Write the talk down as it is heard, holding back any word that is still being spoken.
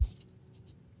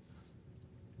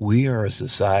We are a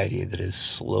society that is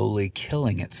slowly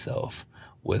killing itself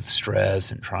with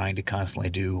stress and trying to constantly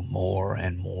do more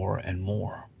and more and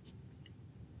more.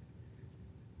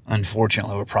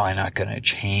 Unfortunately, we're probably not going to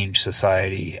change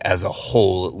society as a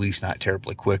whole, at least not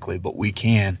terribly quickly, but we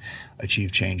can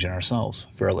achieve change in ourselves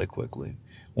fairly quickly.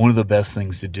 One of the best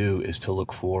things to do is to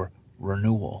look for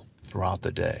renewal throughout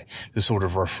the day, to sort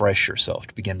of refresh yourself,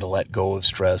 to begin to let go of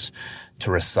stress, to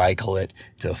recycle it,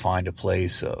 to find a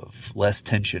place of less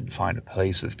tension, find a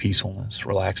place of peacefulness,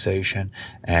 relaxation,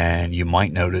 and you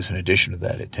might notice in addition to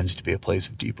that, it tends to be a place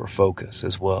of deeper focus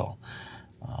as well.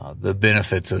 The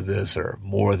benefits of this are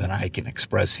more than I can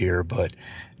express here, but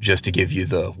just to give you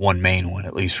the one main one,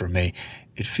 at least for me,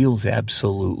 it feels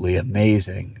absolutely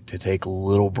amazing to take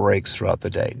little breaks throughout the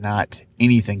day. Not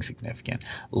anything significant,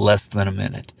 less than a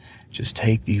minute. Just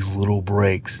take these little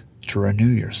breaks to renew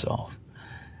yourself.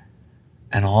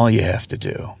 And all you have to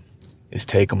do is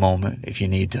take a moment. If you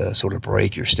need to sort of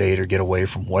break your state or get away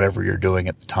from whatever you're doing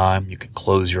at the time, you can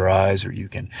close your eyes, or you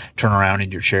can turn around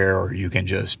in your chair, or you can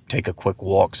just take a quick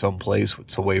walk someplace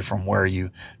that's away from where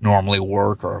you normally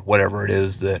work, or whatever it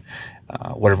is that,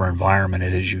 whatever environment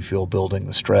it is you feel building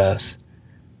the stress.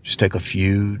 Just take a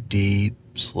few deep,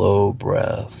 slow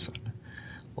breaths and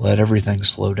let everything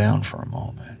slow down for a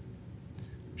moment.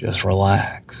 Just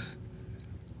relax.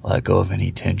 Let go of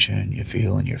any tension you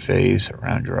feel in your face,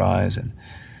 around your eyes, and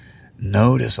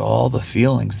notice all the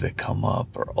feelings that come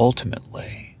up are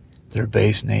ultimately their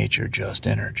base nature just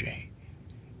energy.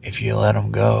 If you let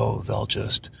them go, they'll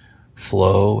just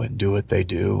flow and do what they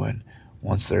do, and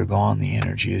once they're gone, the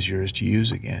energy is yours to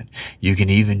use again. You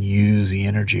can even use the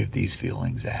energy of these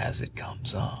feelings as it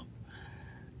comes up.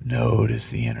 Notice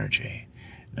the energy.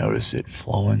 Notice it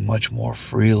flowing much more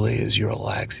freely as you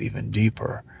relax even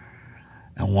deeper.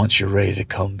 And once you're ready to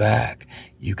come back,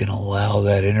 you can allow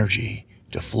that energy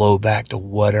to flow back to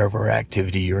whatever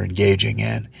activity you're engaging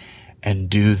in, and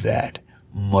do that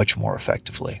much more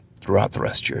effectively throughout the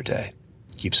rest of your day.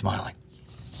 Keep smiling.